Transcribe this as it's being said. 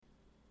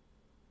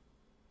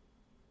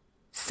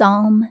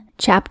Psalm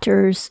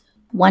chapters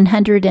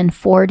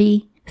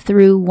 140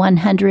 through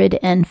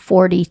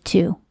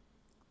 142.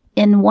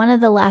 In one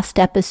of the last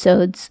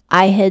episodes,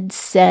 I had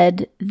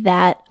said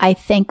that I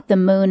think the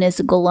moon is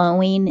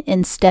glowing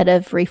instead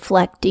of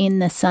reflecting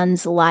the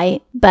sun's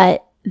light,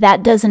 but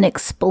that doesn't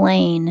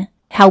explain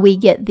how we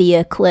get the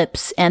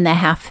eclipse and the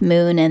half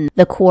moon and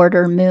the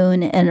quarter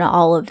moon and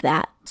all of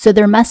that. So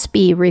there must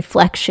be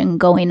reflection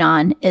going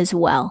on as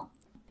well.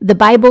 The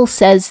Bible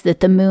says that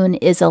the moon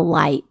is a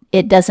light.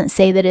 It doesn't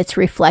say that it's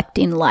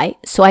reflecting light.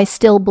 So I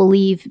still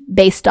believe,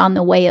 based on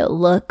the way it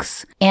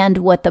looks and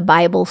what the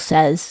Bible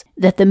says,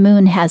 that the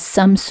moon has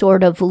some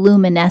sort of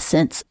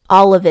luminescence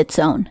all of its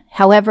own.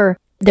 However,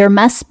 there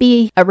must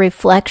be a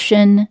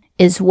reflection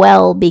as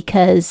well,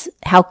 because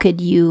how could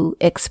you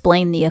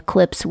explain the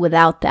eclipse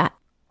without that?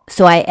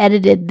 So I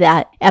edited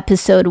that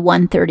episode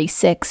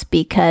 136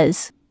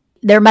 because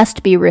there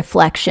must be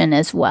reflection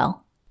as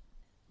well.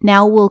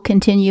 Now we'll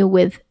continue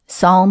with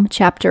Psalm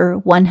chapter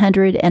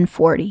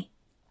 140,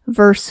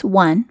 verse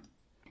 1.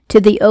 To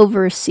the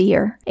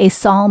overseer, a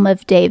psalm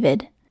of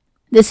David.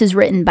 This is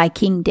written by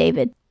King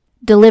David.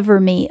 Deliver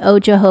me, O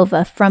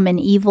Jehovah, from an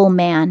evil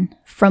man,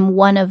 from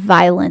one of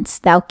violence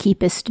thou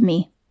keepest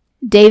me.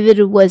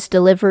 David was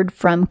delivered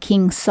from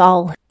King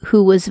Saul,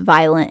 who was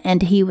violent,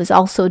 and he was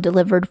also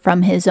delivered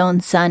from his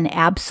own son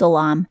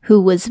Absalom,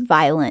 who was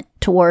violent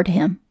toward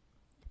him.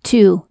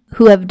 2.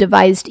 Who have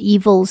devised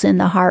evils in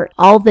the heart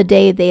all the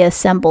day they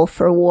assemble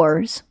for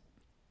wars.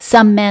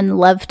 Some men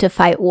love to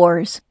fight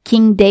wars.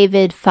 King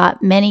David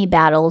fought many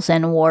battles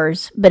and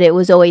wars, but it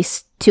was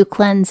always to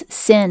cleanse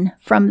sin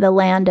from the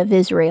land of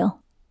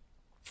Israel.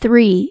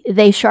 3.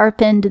 They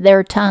sharpened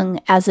their tongue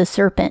as a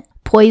serpent.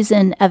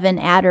 Poison of an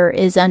adder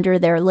is under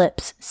their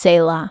lips,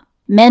 Selah.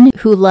 Men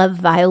who love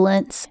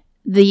violence,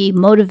 the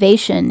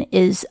motivation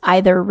is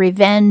either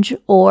revenge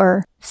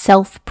or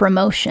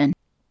self-promotion.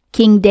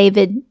 King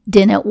David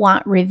didn't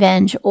want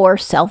revenge or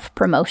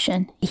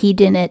self-promotion. He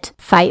didn't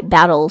fight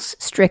battles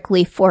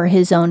strictly for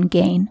his own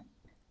gain.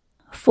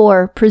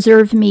 4.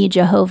 Preserve me,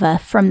 Jehovah,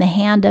 from the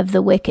hand of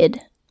the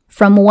wicked.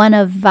 From one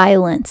of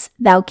violence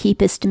thou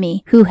keepest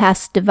me, who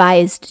hast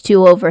devised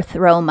to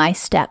overthrow my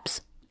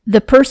steps. The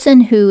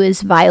person who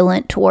is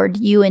violent toward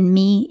you and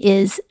me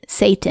is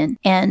Satan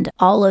and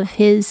all of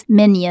his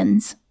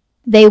minions.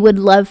 They would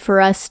love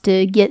for us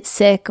to get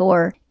sick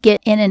or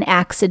get in an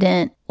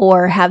accident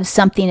or have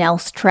something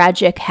else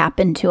tragic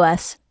happen to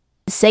us.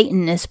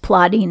 Satan is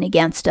plotting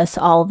against us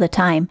all the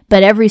time,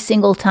 but every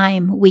single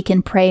time we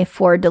can pray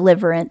for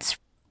deliverance.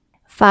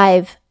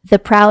 5. The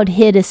proud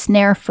hid a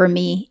snare for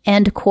me,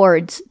 and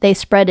cords. They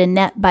spread a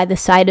net by the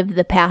side of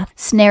the path.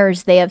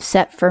 Snares they have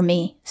set for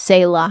me.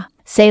 Selah.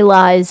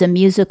 Selah is a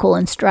musical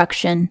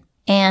instruction,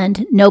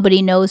 and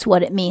nobody knows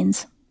what it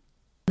means.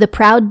 The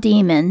proud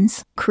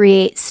demons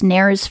create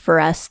snares for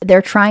us.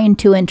 They're trying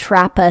to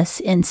entrap us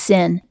in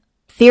sin.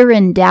 Fear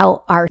and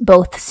doubt are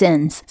both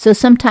sins. So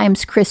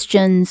sometimes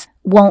Christians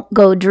won't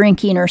go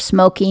drinking or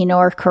smoking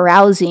or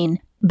carousing,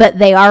 but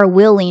they are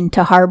willing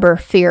to harbor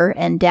fear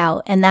and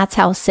doubt. And that's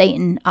how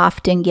Satan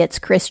often gets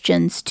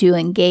Christians to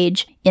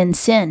engage in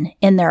sin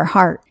in their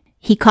heart.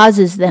 He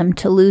causes them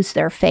to lose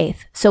their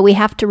faith. So we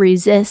have to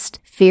resist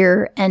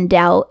fear and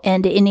doubt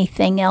and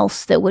anything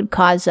else that would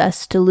cause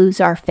us to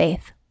lose our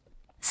faith.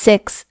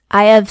 6.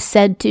 I have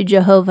said to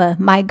Jehovah,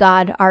 my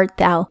God art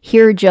thou.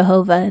 Hear,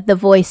 Jehovah, the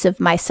voice of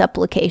my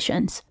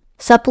supplications.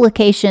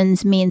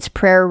 Supplications means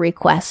prayer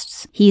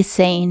requests. He's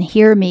saying,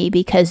 hear me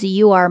because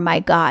you are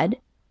my God.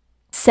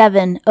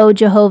 7. O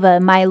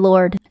Jehovah, my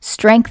Lord,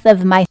 strength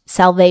of my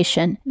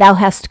salvation, thou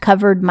hast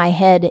covered my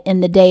head in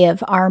the day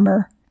of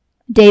armor.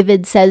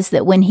 David says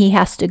that when he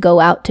has to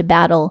go out to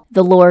battle,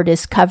 the Lord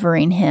is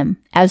covering him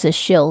as a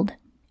shield.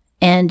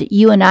 And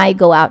you and I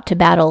go out to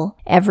battle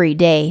every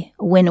day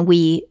when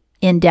we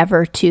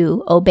endeavor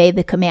to obey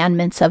the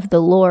commandments of the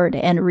Lord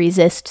and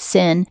resist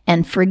sin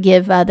and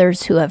forgive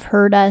others who have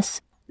hurt us.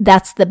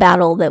 That's the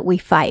battle that we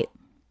fight.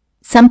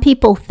 Some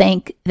people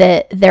think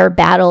that their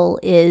battle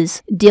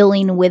is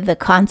dealing with the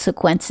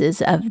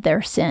consequences of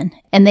their sin,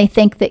 and they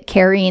think that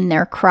carrying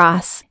their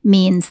cross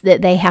means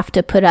that they have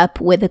to put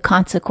up with the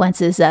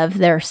consequences of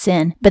their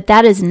sin. But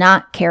that is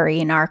not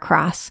carrying our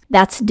cross.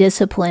 That's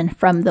discipline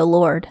from the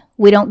Lord.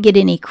 We don't get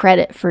any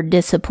credit for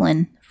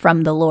discipline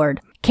from the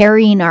Lord.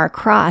 Carrying our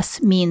cross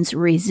means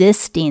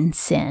resisting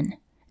sin,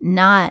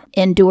 not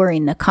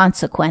enduring the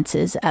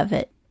consequences of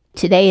it.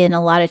 Today in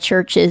a lot of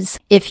churches,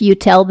 if you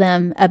tell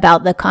them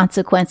about the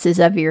consequences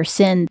of your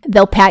sin,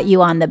 they'll pat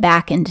you on the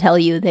back and tell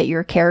you that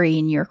you're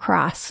carrying your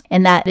cross.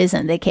 And that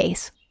isn't the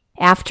case.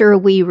 After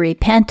we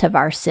repent of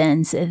our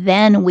sins,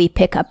 then we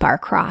pick up our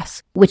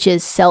cross, which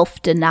is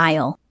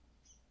self-denial.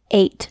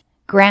 8.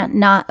 Grant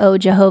not, O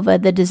Jehovah,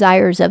 the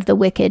desires of the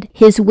wicked.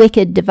 His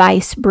wicked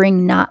device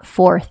bring not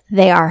forth.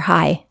 They are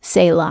high.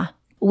 Selah.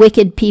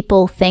 Wicked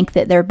people think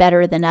that they're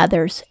better than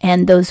others,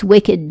 and those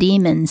wicked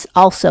demons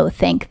also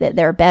think that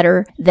they're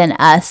better than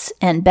us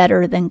and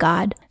better than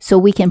God. So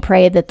we can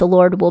pray that the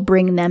Lord will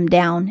bring them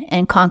down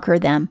and conquer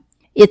them.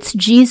 It's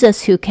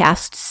Jesus who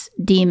casts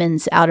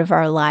demons out of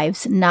our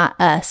lives, not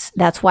us.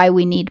 That's why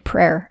we need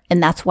prayer,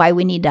 and that's why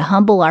we need to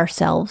humble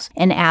ourselves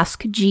and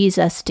ask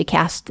Jesus to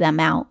cast them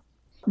out.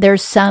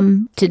 There's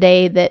some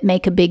today that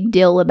make a big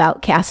deal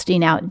about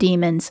casting out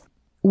demons.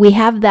 We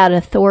have that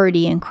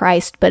authority in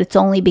Christ, but it's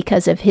only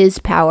because of His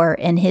power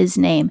and His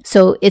name.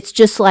 So it's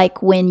just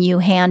like when you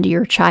hand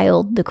your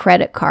child the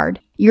credit card.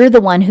 You're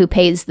the one who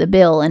pays the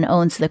bill and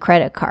owns the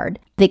credit card.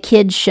 The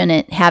kid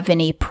shouldn't have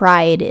any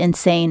pride in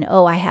saying,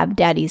 "Oh, I have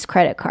daddy's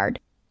credit card."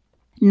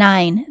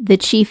 9. The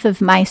chief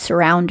of my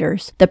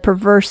surrounders, the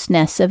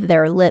perverseness of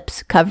their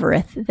lips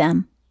covereth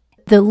them.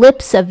 The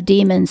lips of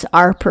demons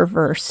are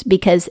perverse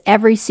because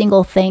every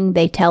single thing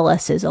they tell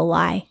us is a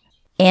lie.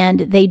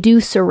 And they do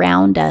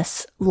surround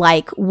us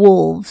like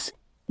wolves.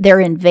 They're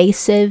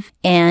invasive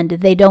and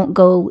they don't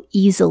go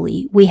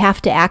easily. We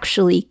have to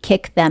actually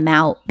kick them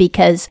out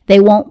because they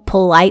won't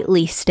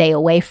politely stay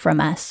away from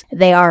us.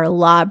 They are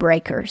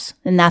lawbreakers,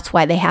 and that's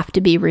why they have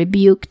to be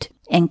rebuked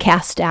and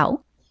cast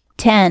out.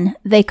 10.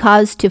 They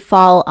cause to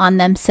fall on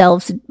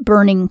themselves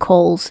burning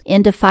coals.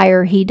 Into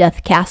fire He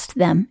doth cast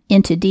them.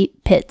 Into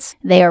deep pits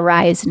they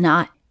arise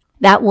not.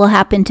 That will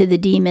happen to the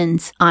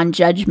demons on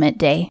Judgment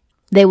Day.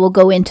 They will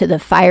go into the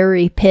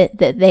fiery pit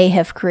that they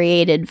have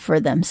created for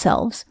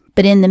themselves.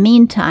 But in the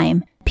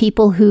meantime,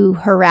 people who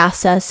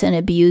harass us and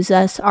abuse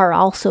us are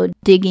also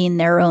digging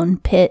their own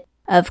pit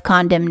of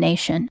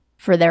condemnation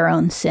for their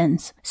own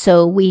sins.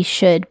 So we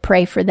should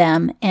pray for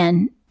them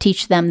and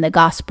teach them the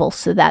gospel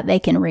so that they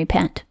can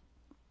repent.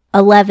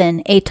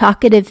 11. A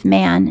talkative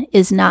man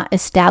is not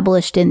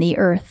established in the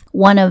earth.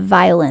 One of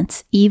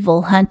violence,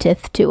 evil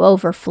hunteth to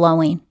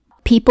overflowing.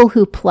 People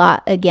who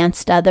plot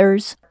against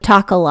others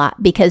talk a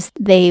lot because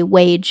they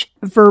wage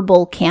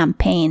verbal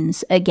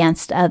campaigns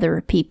against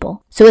other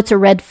people. So it's a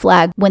red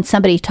flag when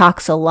somebody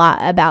talks a lot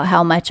about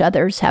how much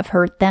others have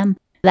hurt them.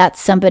 That's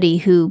somebody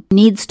who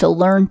needs to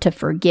learn to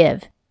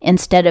forgive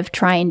instead of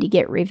trying to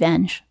get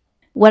revenge.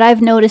 What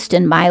I've noticed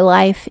in my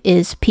life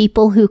is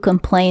people who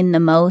complain the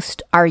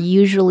most are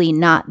usually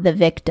not the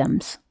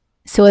victims.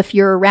 So if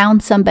you're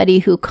around somebody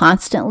who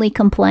constantly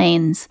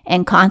complains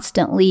and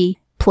constantly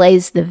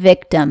plays the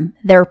victim,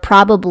 they're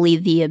probably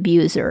the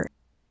abuser.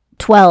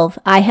 12.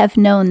 I have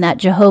known that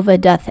Jehovah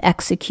doth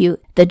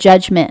execute the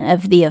judgment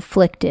of the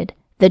afflicted,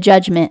 the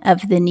judgment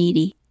of the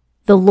needy.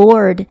 The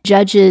Lord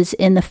judges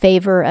in the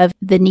favor of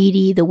the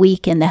needy, the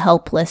weak, and the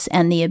helpless,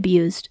 and the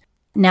abused.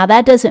 Now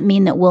that doesn't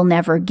mean that we'll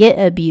never get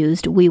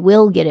abused. We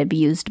will get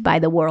abused by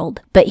the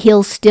world, but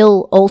He'll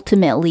still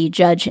ultimately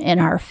judge in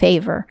our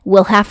favor.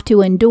 We'll have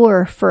to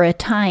endure for a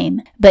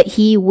time, but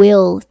He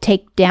will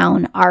take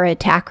down our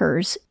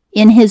attackers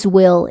in His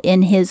will,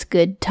 in His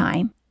good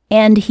time.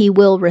 And He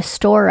will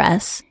restore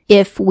us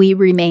if we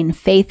remain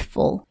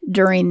faithful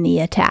during the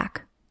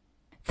attack.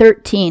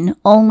 13.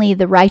 Only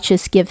the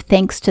righteous give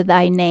thanks to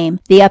Thy name.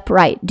 The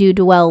upright do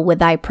dwell with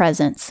Thy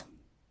presence.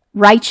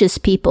 Righteous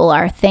people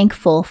are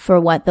thankful for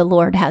what the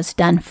Lord has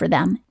done for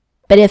them.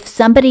 But if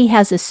somebody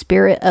has a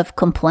spirit of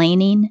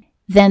complaining,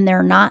 then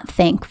they're not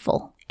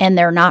thankful and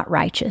they're not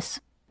righteous.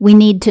 We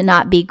need to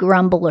not be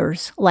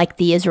grumblers like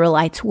the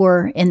Israelites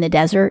were in the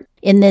desert.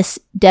 In this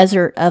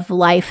desert of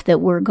life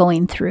that we're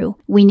going through,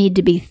 we need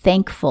to be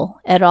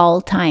thankful at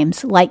all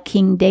times like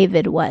King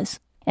David was.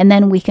 And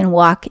then we can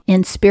walk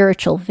in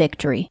spiritual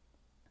victory.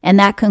 And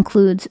that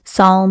concludes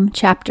Psalm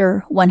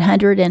chapter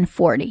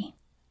 140.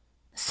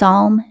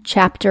 Psalm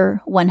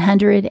chapter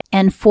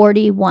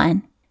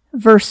 141,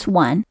 verse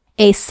 1.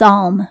 A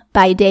psalm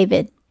by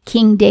David.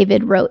 King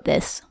David wrote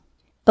this.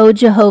 O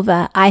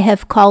Jehovah, I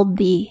have called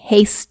Thee.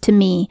 Haste to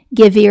me.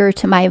 Give ear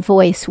to my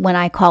voice when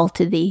I call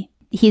to Thee.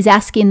 He's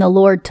asking the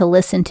Lord to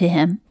listen to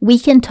him. We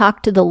can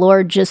talk to the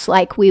Lord just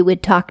like we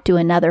would talk to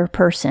another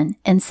person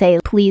and say,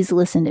 please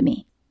listen to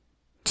me.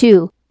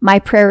 2. My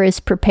prayer is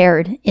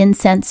prepared,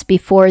 incense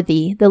before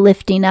Thee, the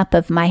lifting up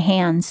of my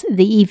hands,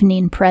 the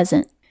evening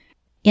present.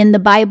 In the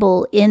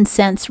Bible,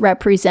 incense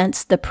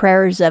represents the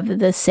prayers of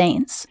the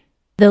saints.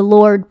 The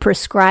Lord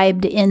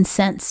prescribed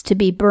incense to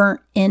be burnt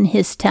in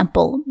His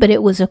temple, but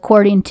it was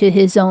according to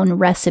His own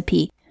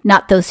recipe,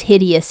 not those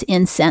hideous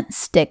incense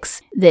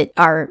sticks that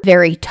are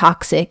very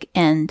toxic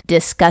and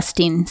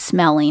disgusting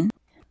smelling.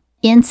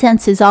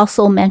 Incense is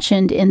also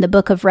mentioned in the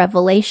book of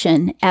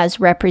Revelation as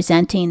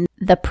representing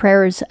the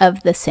prayers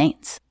of the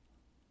saints.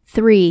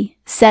 3.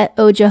 Set,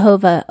 O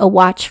Jehovah, a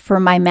watch for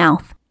my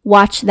mouth.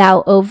 Watch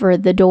Thou over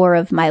the door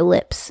of my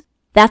lips.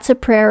 That's a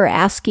prayer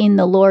asking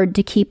the Lord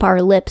to keep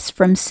our lips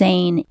from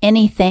saying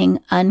anything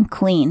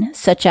unclean,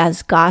 such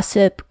as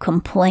gossip,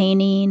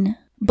 complaining,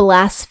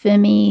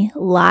 blasphemy,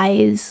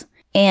 lies,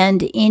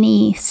 and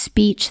any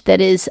speech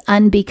that is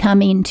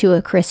unbecoming to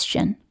a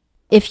Christian.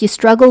 If you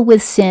struggle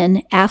with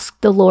sin, ask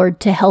the Lord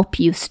to help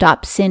you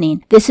stop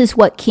sinning. This is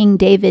what King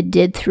David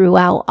did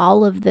throughout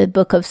all of the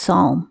book of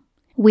Psalm.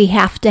 We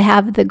have to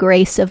have the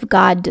grace of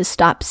God to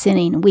stop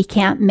sinning. We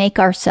can't make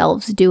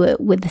ourselves do it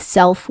with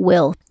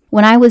self-will.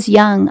 When I was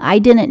young, I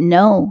didn't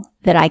know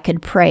that I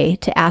could pray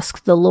to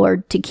ask the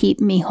Lord to keep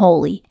me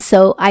holy.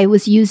 So I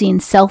was using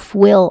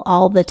self-will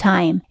all the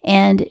time,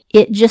 and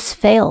it just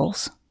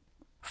fails.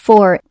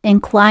 4.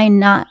 Incline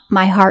not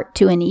my heart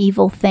to an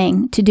evil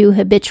thing, to do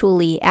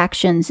habitually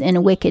actions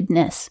in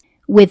wickedness,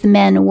 with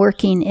men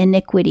working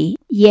iniquity.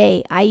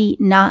 Yea, I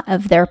eat not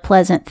of their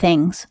pleasant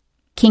things.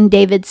 King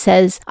David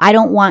says, I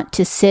don't want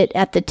to sit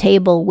at the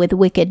table with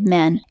wicked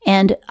men,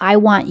 and I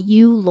want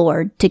you,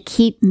 Lord, to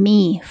keep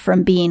me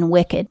from being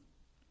wicked.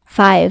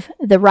 5.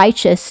 The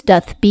righteous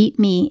doth beat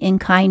me in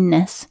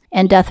kindness,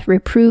 and doth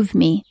reprove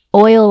me.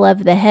 Oil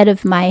of the head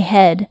of my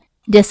head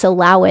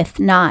disalloweth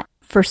not,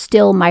 for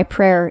still my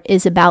prayer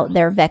is about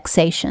their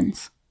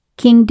vexations.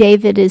 King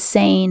David is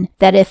saying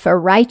that if a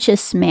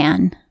righteous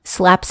man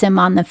slaps him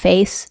on the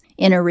face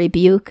in a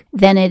rebuke,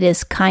 then it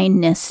is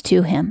kindness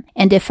to him.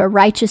 And if a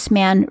righteous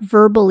man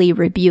verbally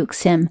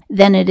rebukes him,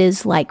 then it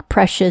is like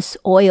precious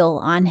oil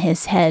on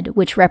his head,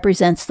 which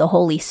represents the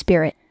Holy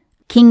Spirit.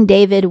 King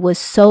David was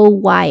so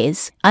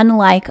wise,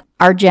 unlike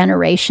our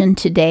generation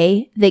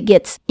today that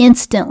gets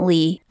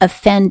instantly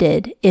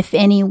offended if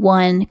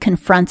anyone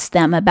confronts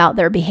them about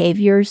their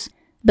behaviors.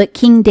 But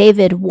King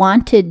David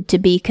wanted to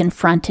be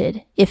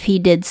confronted if he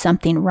did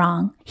something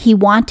wrong. He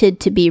wanted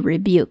to be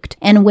rebuked.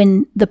 And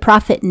when the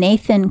prophet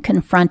Nathan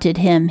confronted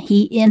him,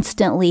 he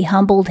instantly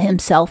humbled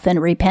himself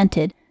and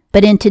repented.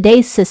 But in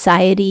today's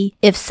society,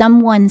 if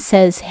someone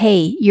says,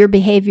 hey, your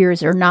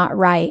behaviors are not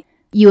right,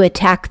 you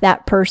attack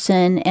that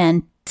person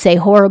and say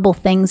horrible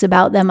things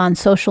about them on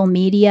social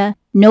media,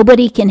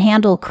 nobody can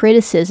handle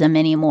criticism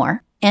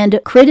anymore. And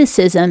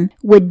criticism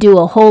would do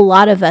a whole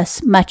lot of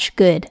us much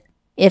good.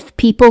 If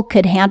people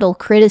could handle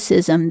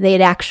criticism,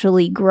 they'd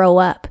actually grow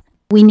up.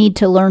 We need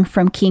to learn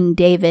from King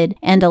David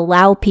and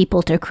allow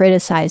people to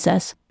criticize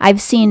us.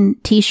 I've seen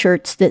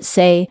t-shirts that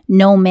say,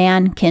 no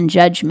man can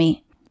judge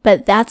me.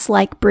 But that's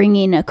like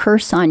bringing a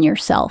curse on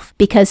yourself,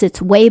 because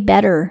it's way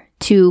better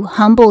to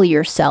humble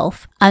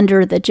yourself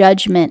under the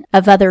judgment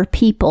of other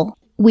people.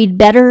 We'd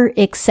better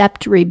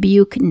accept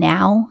rebuke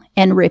now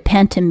and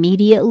repent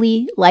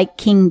immediately, like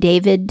King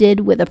David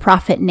did with the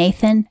prophet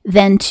Nathan,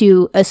 than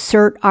to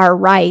assert our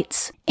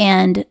rights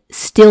and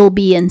still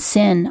be in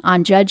sin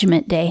on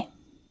Judgment Day.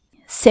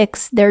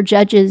 6. Their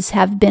judges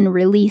have been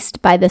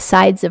released by the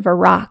sides of a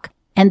rock,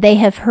 and they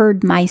have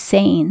heard my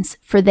sayings,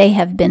 for they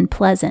have been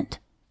pleasant.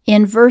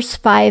 In verse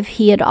 5,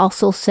 he had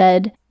also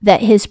said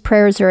that his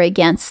prayers are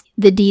against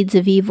the deeds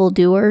of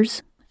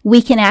evildoers.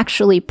 We can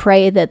actually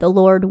pray that the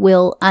Lord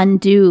will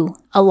undo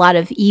a lot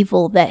of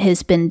evil that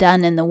has been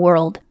done in the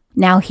world.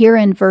 Now here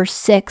in verse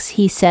 6,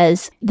 he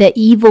says that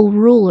evil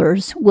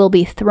rulers will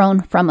be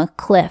thrown from a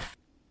cliff.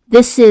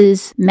 This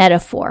is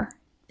metaphor.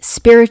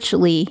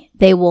 Spiritually,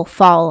 they will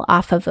fall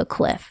off of a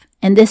cliff.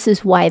 And this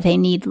is why they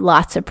need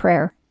lots of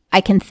prayer. I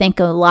can think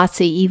of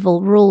lots of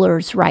evil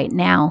rulers right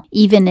now,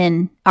 even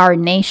in our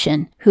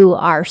nation, who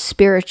are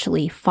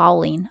spiritually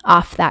falling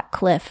off that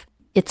cliff.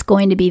 It's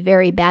going to be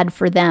very bad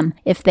for them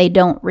if they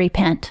don't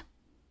repent.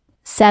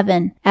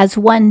 7. As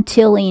one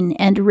tilling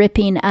and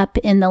ripping up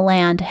in the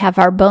land have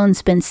our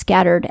bones been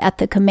scattered at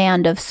the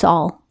command of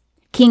Saul.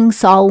 King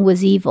Saul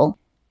was evil.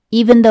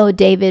 Even though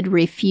David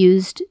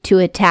refused to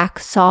attack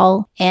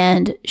Saul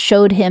and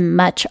showed him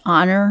much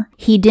honor,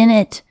 he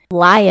didn't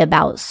lie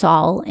about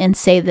Saul and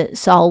say that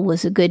Saul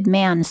was a good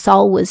man.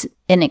 Saul was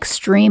an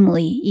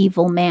extremely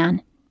evil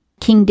man.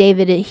 King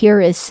David here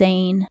is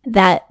saying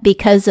that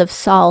because of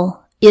Saul,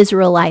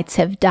 Israelites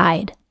have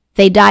died.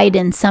 They died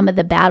in some of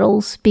the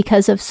battles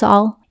because of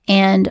Saul,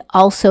 and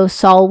also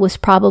Saul was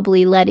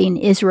probably letting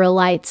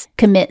Israelites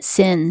commit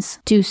sins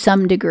to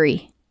some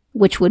degree,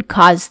 which would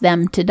cause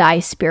them to die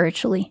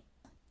spiritually.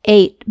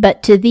 8.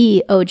 But to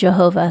thee, O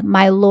Jehovah,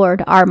 my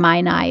Lord, are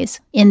mine eyes.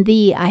 In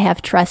thee I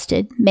have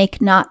trusted.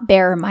 Make not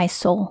bare my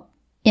soul.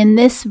 In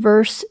this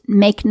verse,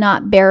 make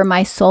not bare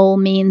my soul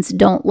means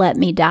don't let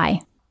me die.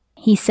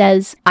 He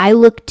says, I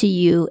look to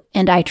you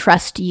and I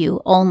trust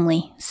you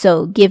only,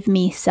 so give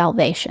me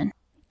salvation.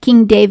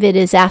 King David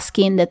is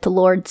asking that the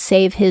Lord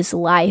save his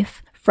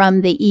life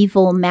from the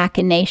evil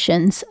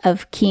machinations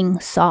of King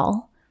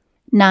Saul.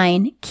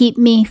 9. Keep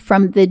me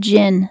from the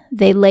gin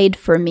they laid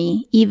for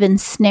me, even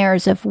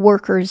snares of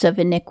workers of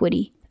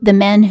iniquity. The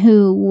men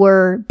who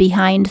were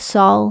behind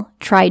Saul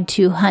tried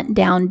to hunt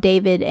down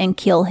David and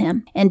kill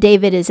him, and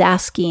David is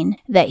asking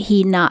that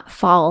he not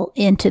fall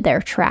into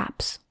their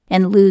traps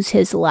and lose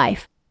his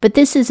life. But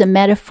this is a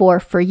metaphor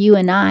for you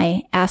and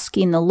I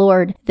asking the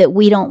Lord that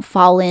we don't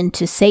fall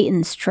into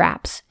Satan's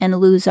traps and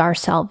lose our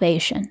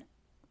salvation.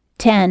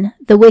 10.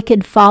 The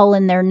wicked fall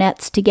in their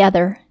nets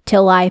together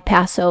till I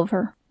pass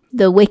over.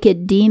 The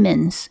wicked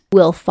demons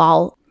will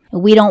fall.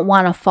 We don't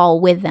want to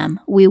fall with them.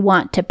 We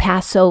want to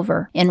pass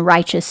over in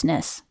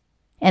righteousness.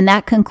 And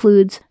that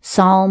concludes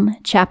Psalm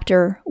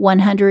chapter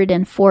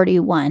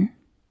 141.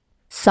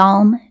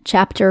 Psalm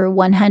chapter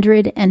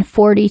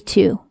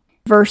 142.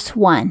 Verse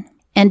 1,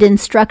 and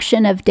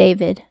instruction of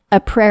David, a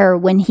prayer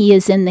when he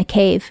is in the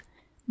cave.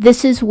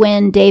 This is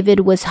when David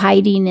was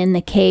hiding in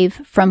the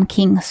cave from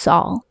King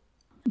Saul.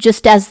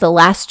 Just as the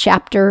last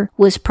chapter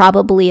was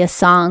probably a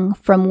song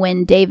from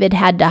when David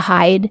had to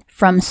hide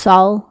from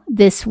Saul,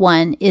 this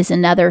one is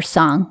another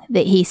song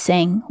that he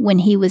sang when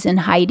he was in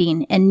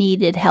hiding and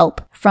needed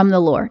help from the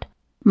Lord.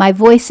 My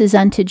voice is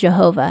unto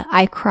Jehovah,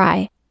 I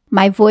cry.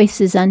 My voice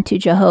is unto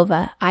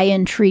Jehovah, I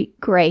entreat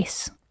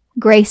grace.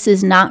 Grace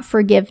is not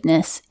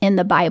forgiveness in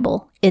the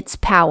Bible, it's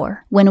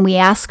power. When we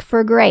ask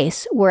for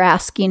grace, we're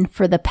asking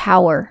for the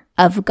power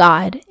of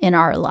God in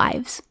our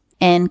lives.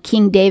 And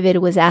King David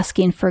was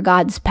asking for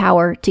God's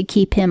power to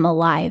keep him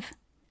alive.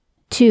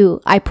 2,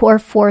 I pour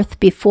forth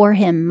before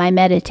him my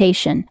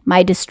meditation,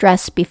 my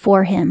distress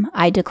before him,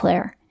 I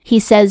declare. He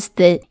says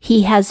that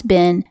he has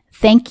been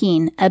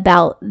thinking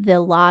about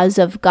the laws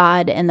of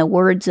God and the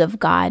words of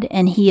God,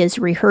 and he is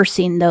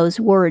rehearsing those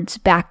words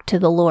back to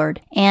the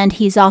Lord. And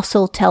he's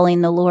also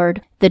telling the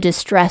Lord the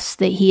distress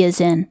that he is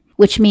in,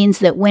 which means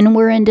that when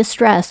we're in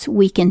distress,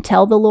 we can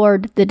tell the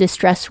Lord the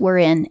distress we're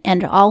in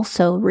and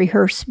also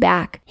rehearse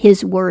back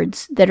his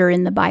words that are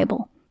in the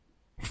Bible.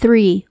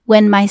 3,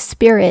 when my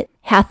spirit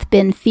hath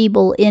been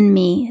feeble in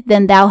me,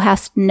 then thou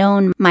hast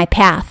known my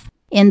path.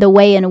 In the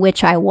way in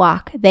which I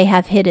walk, they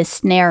have hid a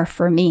snare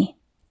for me.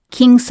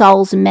 King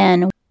Saul's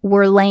men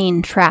were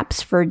laying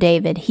traps for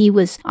David. He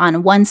was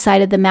on one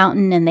side of the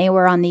mountain and they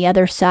were on the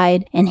other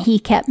side, and he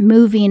kept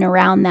moving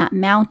around that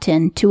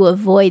mountain to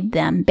avoid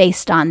them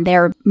based on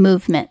their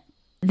movement.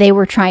 They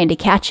were trying to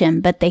catch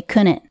him, but they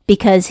couldn't,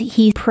 because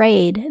he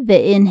prayed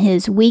that in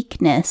his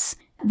weakness,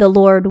 the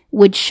Lord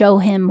would show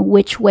him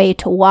which way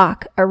to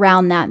walk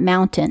around that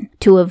mountain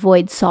to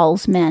avoid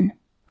Saul's men.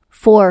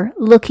 4,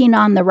 looking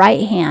on the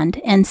right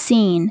hand and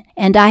seeing,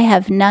 and I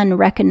have none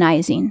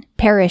recognizing,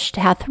 perished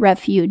hath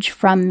refuge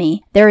from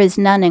me. There is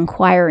none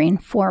inquiring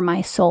for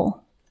my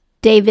soul.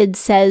 David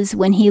says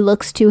when he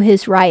looks to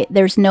his right,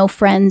 there's no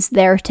friends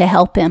there to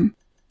help him.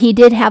 He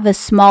did have a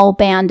small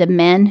band of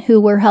men who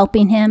were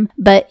helping him,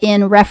 but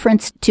in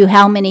reference to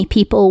how many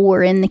people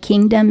were in the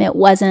kingdom, it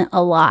wasn't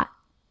a lot.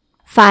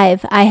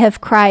 5, I have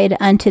cried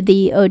unto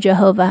thee, O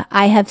Jehovah.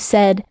 I have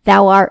said,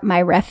 thou art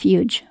my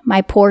refuge,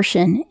 my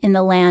portion in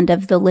the land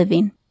of the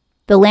living.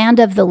 The land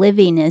of the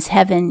living is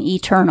heaven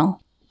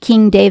eternal.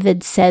 King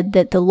David said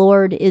that the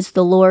Lord is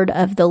the Lord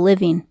of the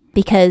living,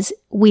 because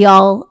we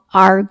all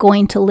are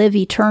going to live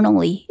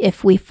eternally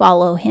if we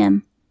follow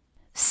him.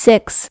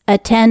 6,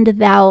 attend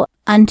thou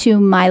unto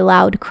my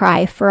loud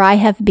cry, for I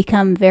have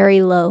become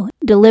very low.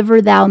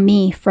 Deliver thou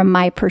me from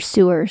my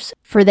pursuers,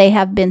 for they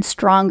have been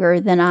stronger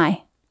than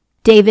I.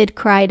 David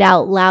cried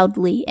out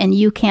loudly, and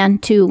you can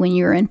too when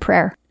you're in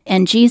prayer.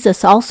 And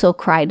Jesus also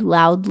cried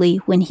loudly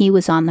when he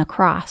was on the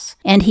cross.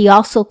 And he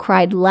also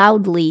cried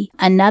loudly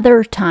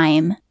another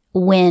time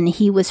when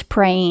he was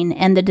praying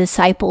and the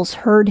disciples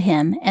heard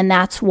him. And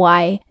that's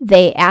why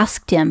they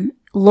asked him,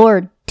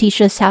 Lord,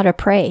 teach us how to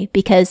pray,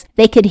 because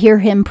they could hear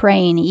him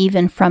praying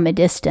even from a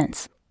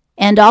distance.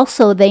 And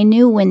also they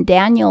knew when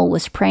Daniel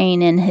was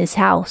praying in his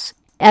house.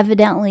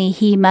 Evidently,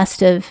 he must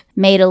have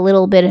made a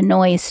little bit of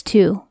noise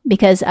too,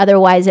 because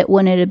otherwise it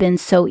wouldn't have been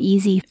so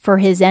easy for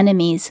his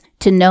enemies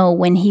to know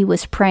when he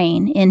was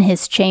praying in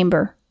his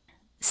chamber.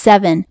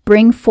 7,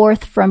 bring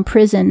forth from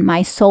prison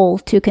my soul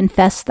to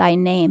confess thy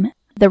name.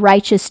 The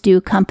righteous do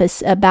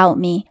compass about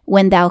me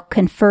when thou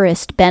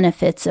conferrest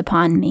benefits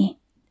upon me.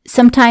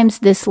 Sometimes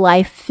this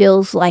life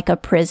feels like a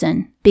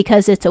prison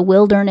because it's a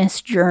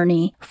wilderness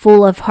journey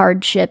full of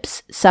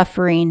hardships,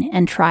 suffering,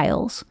 and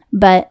trials.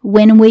 But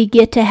when we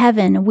get to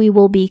heaven, we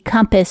will be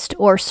compassed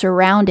or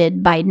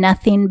surrounded by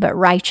nothing but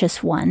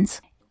righteous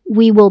ones.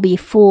 We will be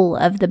full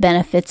of the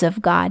benefits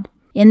of God.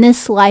 In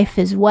this life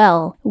as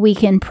well, we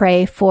can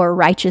pray for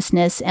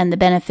righteousness and the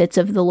benefits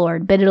of the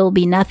Lord, but it'll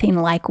be nothing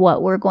like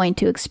what we're going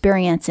to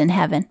experience in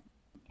heaven.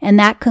 And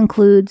that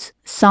concludes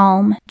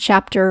Psalm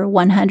chapter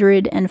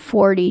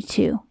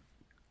 142.